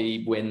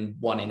Derby win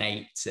 1 in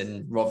 8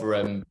 and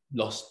Rotherham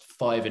lost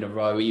 5 in a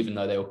row, even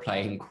though they were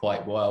playing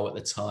quite well at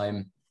the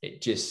time.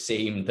 It just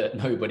seemed that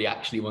nobody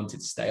actually wanted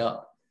to stay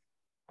up.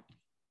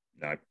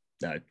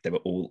 No, they were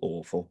all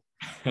awful.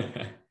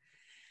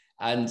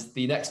 And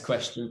the next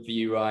question for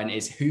you, Ryan,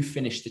 is who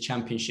finished the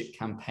championship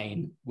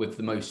campaign with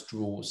the most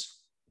draws?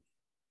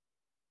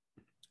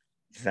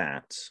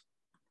 That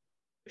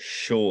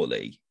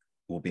surely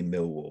will be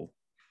Millwall.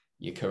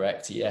 You're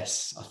correct,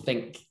 yes. I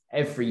think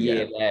every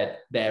year they're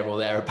there or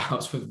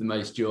thereabouts with the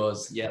most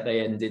draws. Yeah,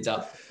 they ended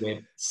up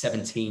with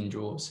 17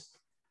 draws.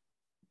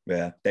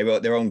 Yeah,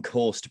 they're on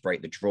course to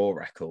break the draw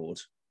record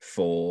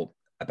for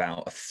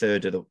about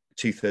 2/3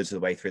 of the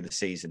way through the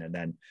season, and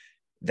then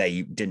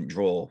they didn't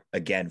draw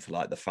again for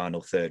like the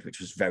final third, which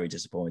was very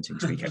disappointing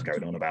because we kept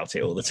going on about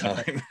it all the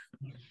time.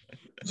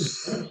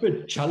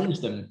 Brentford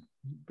challenged them.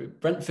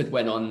 Brentford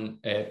went on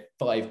a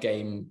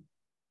 5-game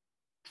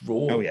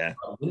draw, oh yeah,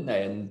 didn't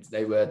they? And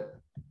they were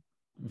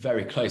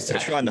very close to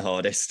They're trying the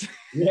hardest.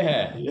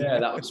 Yeah,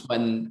 that was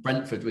when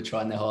Brentford were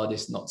trying their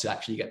hardest not to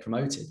actually get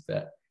promoted.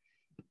 But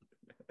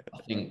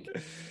I think,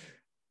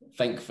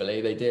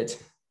 thankfully, they did,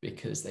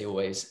 because they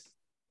always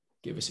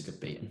give us a good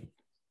beating.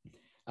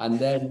 And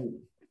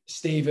then,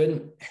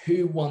 Stephen,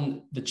 who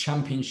won the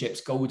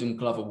Championship's Golden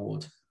Glove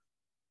Award?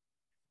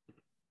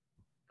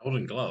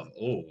 Golden Glove.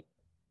 Oh.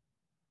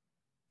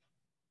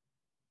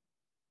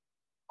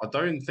 I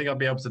don't think I'll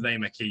be able to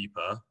name a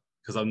keeper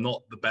because I'm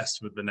not the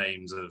best with the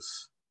names of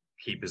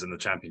keepers in the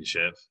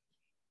Championship.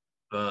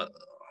 But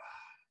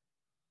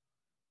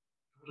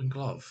Golden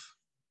Glove.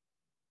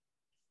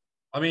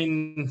 I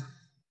mean,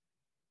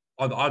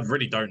 I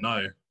really don't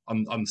know.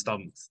 I'm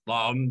stumped.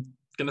 Like, I'm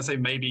gonna say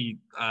maybe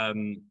I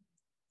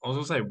was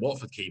gonna say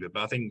Watford keeper,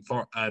 but I think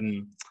for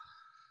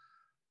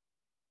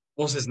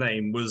what's his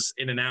name was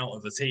in and out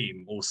of the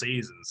team all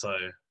season. So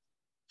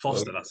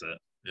Foster, that's it.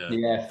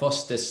 Yeah,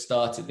 Foster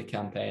started the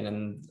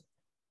campaign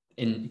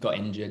and got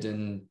injured,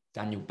 and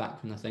Daniel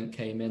Bachmann, I think,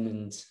 came in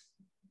and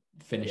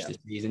finished the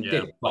season.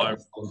 Yeah, I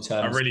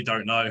really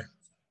don't know.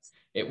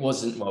 It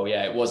wasn't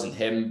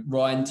him.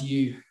 Ryan, do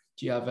you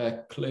have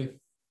a clue?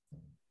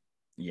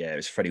 Yeah, it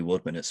was Freddie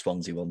Woodman at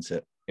Swansea, wasn't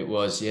it? It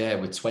was,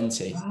 with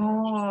 20.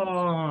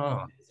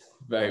 Oh,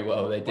 very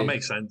well. They did. That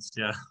makes sense.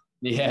 Yeah.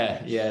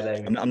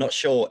 Yeah. I'm not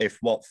sure if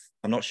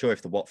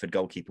the Watford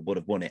goalkeeper would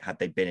have won it had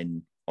they been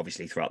in,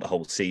 obviously, throughout the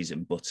whole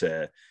season. But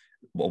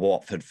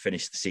Watford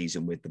finished the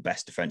season with the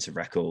best defensive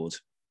record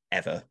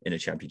ever in a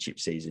Championship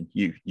season.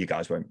 You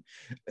guys won't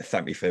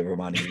thank me for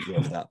reminding you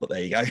of that, but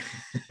there you go.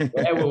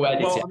 Yeah, we'll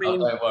edit it.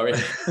 Don't worry.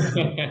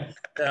 Yeah,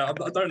 I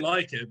don't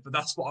like it, but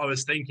that's what I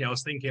was thinking.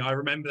 I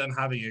remember them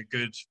having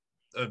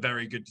a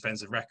very good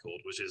defensive record,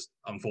 which is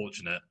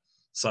unfortunate.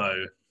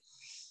 So,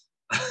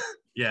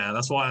 yeah,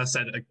 that's why I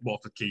said a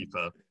Watford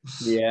keeper.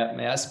 Yeah,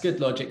 that's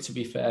good logic, to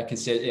be fair.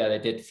 Consider, they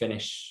did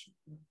finish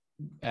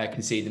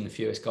conceding the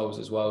fewest goals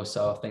as well.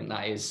 So I think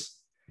that is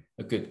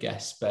a good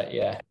guess. But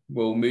yeah,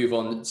 we'll move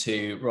on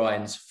to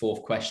Ryan's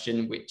fourth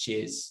question, which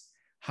is,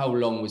 how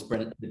long was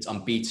Brentford's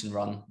unbeaten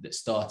run that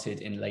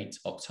started in late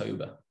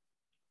October?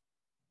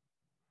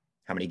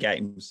 How many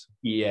games?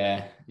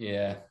 Yeah.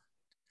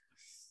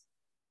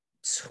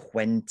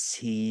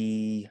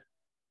 23?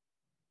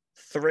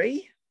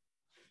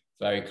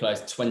 Very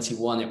close.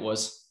 21 it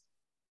was.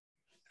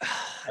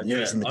 I knew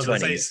it was in the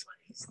 20s.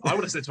 I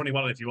would have said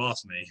 21 if you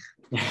asked me.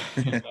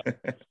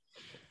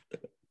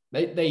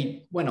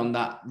 They went on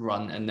that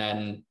run and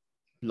then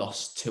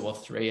lost 2 or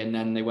 3, and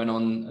then they went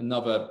on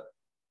another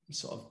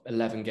sort of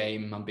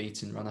 11-game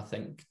unbeaten run, I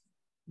think,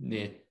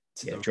 near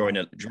to drawing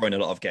a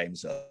lot of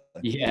games.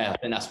 Yeah, I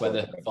think that's where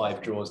the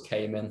 5 draws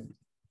came in.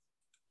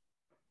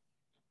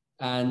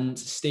 And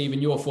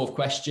Stephen, your fourth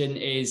question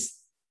is,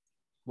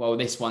 well,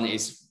 this one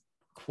is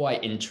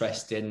quite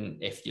interesting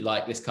if you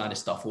like this kind of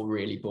stuff, or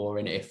really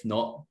boring if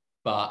not.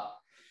 But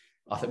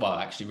I think, well,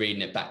 actually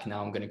reading it back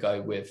now, I'm going to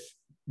go with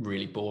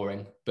really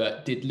boring.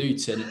 But did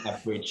Luton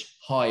average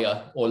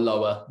higher or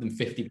lower than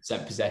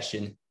 50%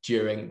 possession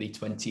during the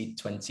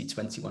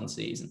 2020-21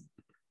 season?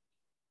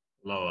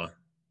 Lower.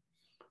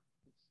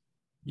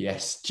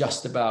 Yes,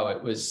 just about.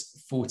 It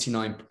was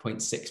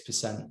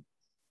 49.6%,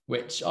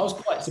 which I was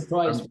quite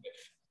surprised with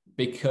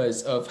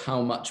because of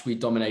how much we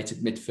dominated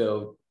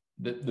midfield,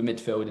 the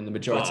midfield in the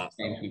majority of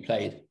games we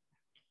played.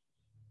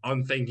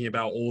 I'm thinking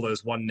about all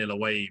those 1-0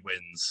 away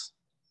wins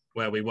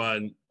where we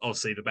weren't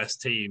obviously the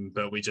best team,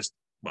 but we just,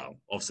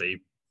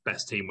 obviously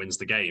best team wins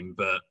the game,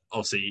 but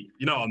obviously,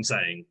 you know what I'm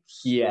saying?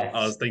 Yeah.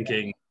 I was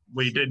thinking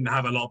we didn't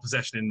have a lot of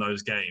possession in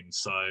those games.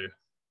 So,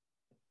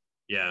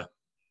 yeah.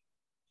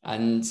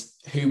 And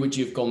who would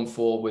you have gone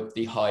for with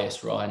the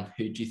highest, Ryan?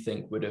 Who do you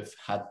think would have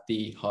had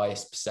the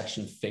highest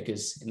possession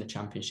figures in the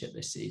Championship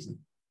this season?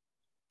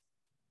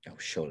 Oh,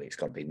 surely it's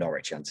got to be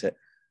Norwich, hasn't it?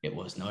 It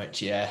was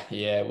Norwich, yeah.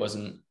 It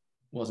wasn't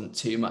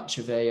too much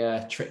of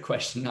a trick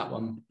question, that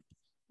one.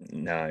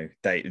 No,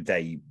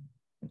 they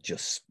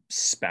just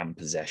spam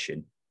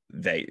possession.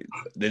 The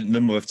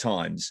number of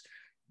times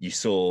you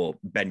saw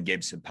Ben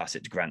Gibson pass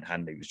it to Grant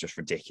Hanley was just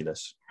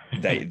ridiculous.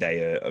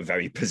 They are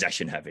very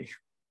possession heavy.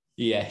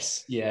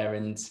 Yes, yeah,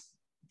 and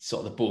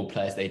sort of the ball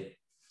players they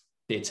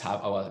did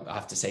have, I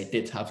have to say,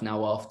 did have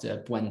now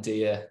after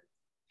Buendia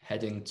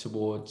heading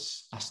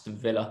towards Aston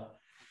Villa.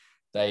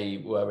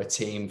 They were a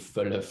team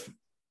full of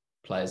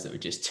players that were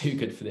just too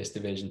good for this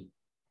division.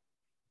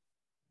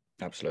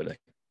 Absolutely.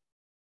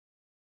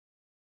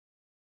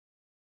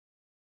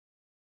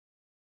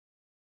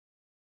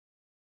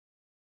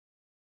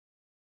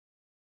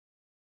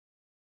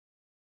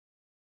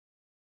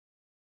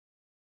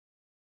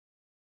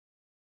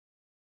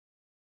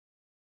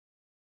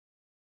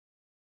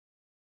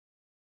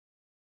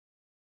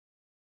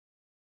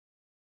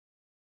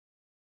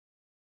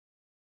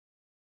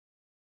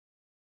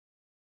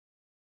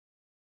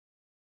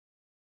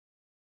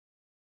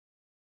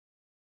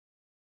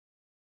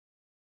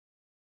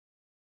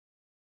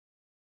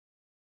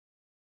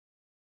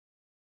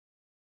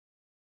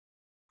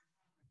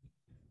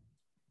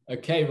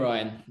 Okay,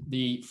 Ryan,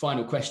 the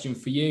final question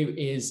for you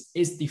is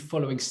the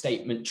following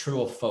statement true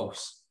or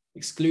false?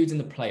 Excluding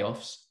the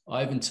playoffs,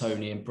 Ivan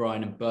Toney and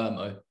Brian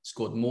Mbeumo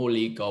scored more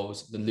league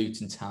goals than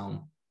Luton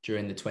Town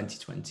during the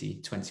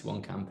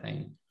 2020-21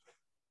 campaign.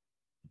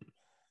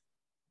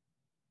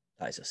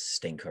 That is a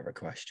stinker of a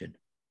question.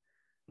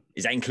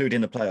 Is that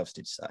including the playoffs,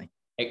 did you say?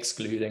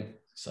 Excluding.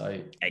 So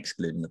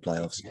excluding the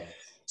playoffs. Yeah.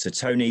 So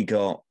Toney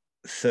got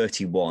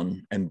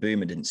 31 and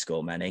Mbeumo didn't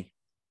score many.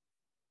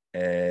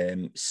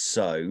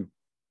 So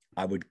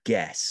I would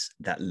guess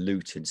that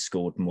Luton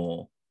scored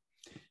more.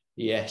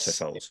 Yes.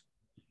 So false.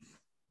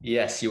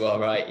 Yes, you are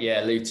right.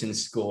 Yeah, Luton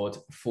scored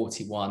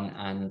 41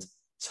 and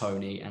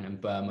Toney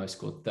and Mbeumo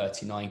scored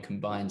 39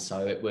 combined.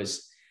 So it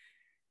was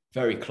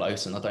very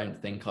close, and I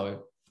don't think I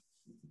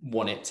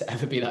want it to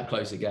ever be that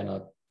close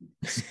again.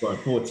 Scoring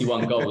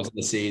 41 goals in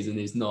the season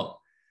is not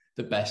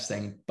the best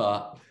thing,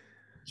 but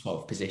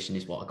 12th position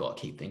is what I got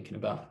to keep thinking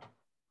about.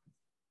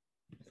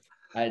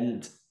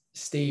 And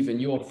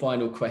Stephen, your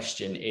final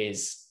question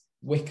is: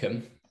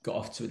 Wycombe got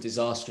off to a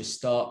disastrous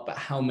start, but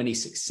how many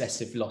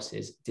successive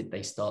losses did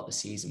they start the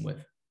season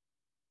with?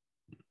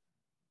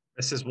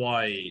 This is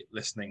why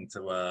listening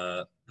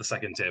to the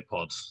second tier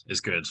pod is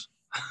good.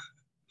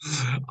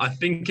 I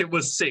think it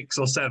was 6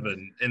 or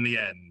 7 in the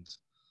end.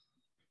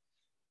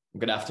 I'm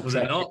going to have to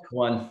pressure you for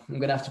one. I'm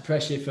going to have to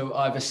pressure you for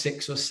either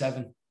 6 or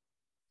 7.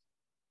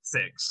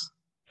 6.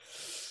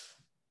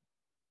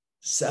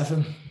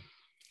 7.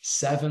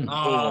 7.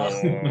 Oh.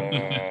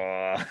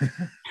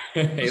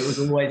 It was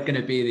always going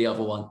to be the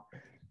other one.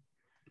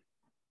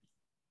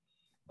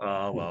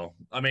 Oh, well.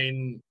 I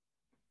mean,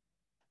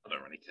 I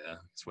don't really care.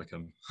 It's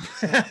Wycombe.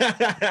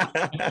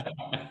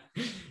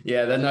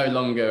 Yeah, they're no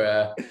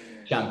longer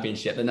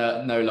championship.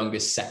 They're no longer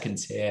second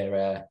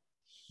tier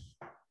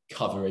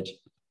coverage.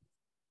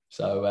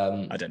 So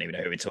I don't even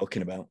know who we're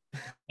talking about.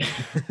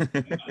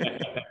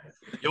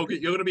 You're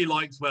going to be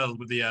liked well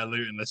with the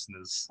Luton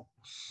listeners.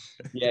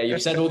 Yeah,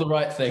 you've said all the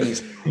right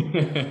things.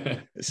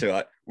 It's all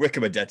right.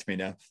 Wycombe are dead to me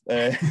now.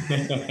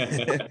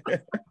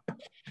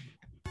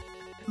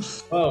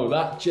 Well,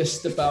 that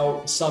just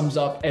about sums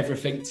up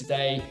everything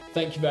today.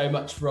 Thank you very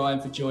much, Ryan,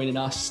 for joining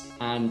us.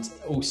 And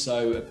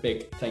also a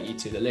big thank you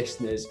to the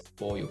listeners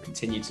for your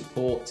continued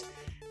support.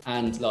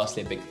 And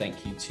lastly, a big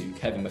thank you to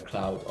Kevin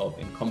McLeod of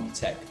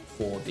Incompetech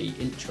for the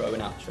intro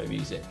and outro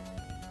music.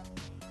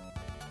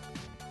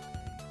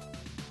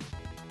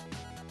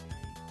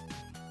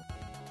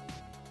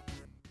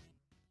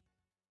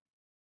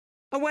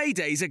 Away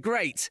days are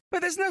great,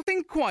 but there's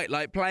nothing quite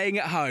like playing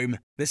at home.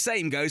 The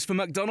same goes for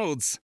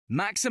McDonald's.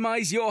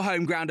 Maximise your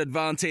home ground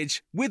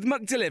advantage with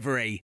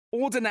McDelivery.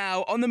 Order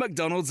now on the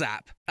McDonald's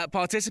app. At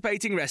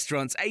participating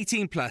restaurants,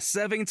 18 plus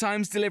serving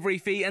times, delivery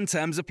fee and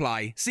terms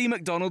apply. See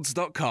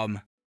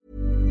mcdonalds.com.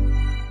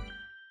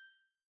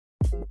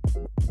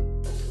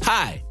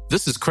 Hi,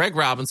 this is Craig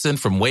Robinson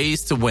from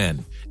Ways to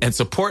Win, and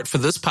support for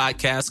this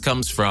podcast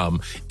comes from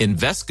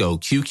Invesco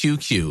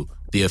QQQ,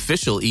 the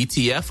official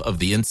ETF of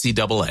the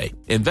NCAA.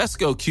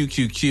 Invesco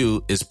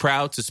QQQ is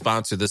proud to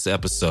sponsor this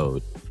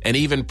episode, and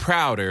even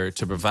prouder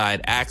to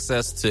provide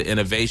access to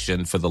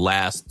innovation for the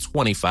last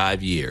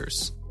 25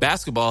 years.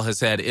 Basketball has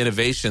had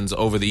innovations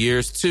over the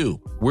years,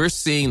 too. We're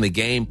seeing the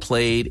game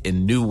played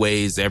in new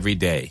ways every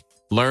day.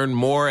 Learn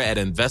more at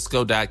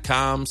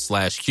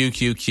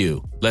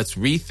Invesco.com/QQQ. Let's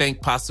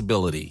rethink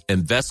possibility.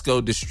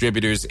 Invesco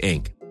Distributors,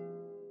 Inc.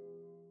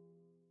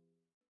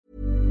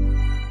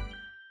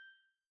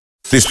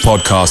 This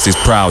podcast is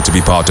proud to be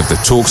part of the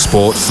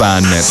TalkSport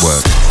Fan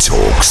Network.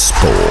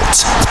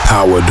 TalkSport.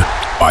 Powered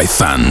by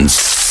fans.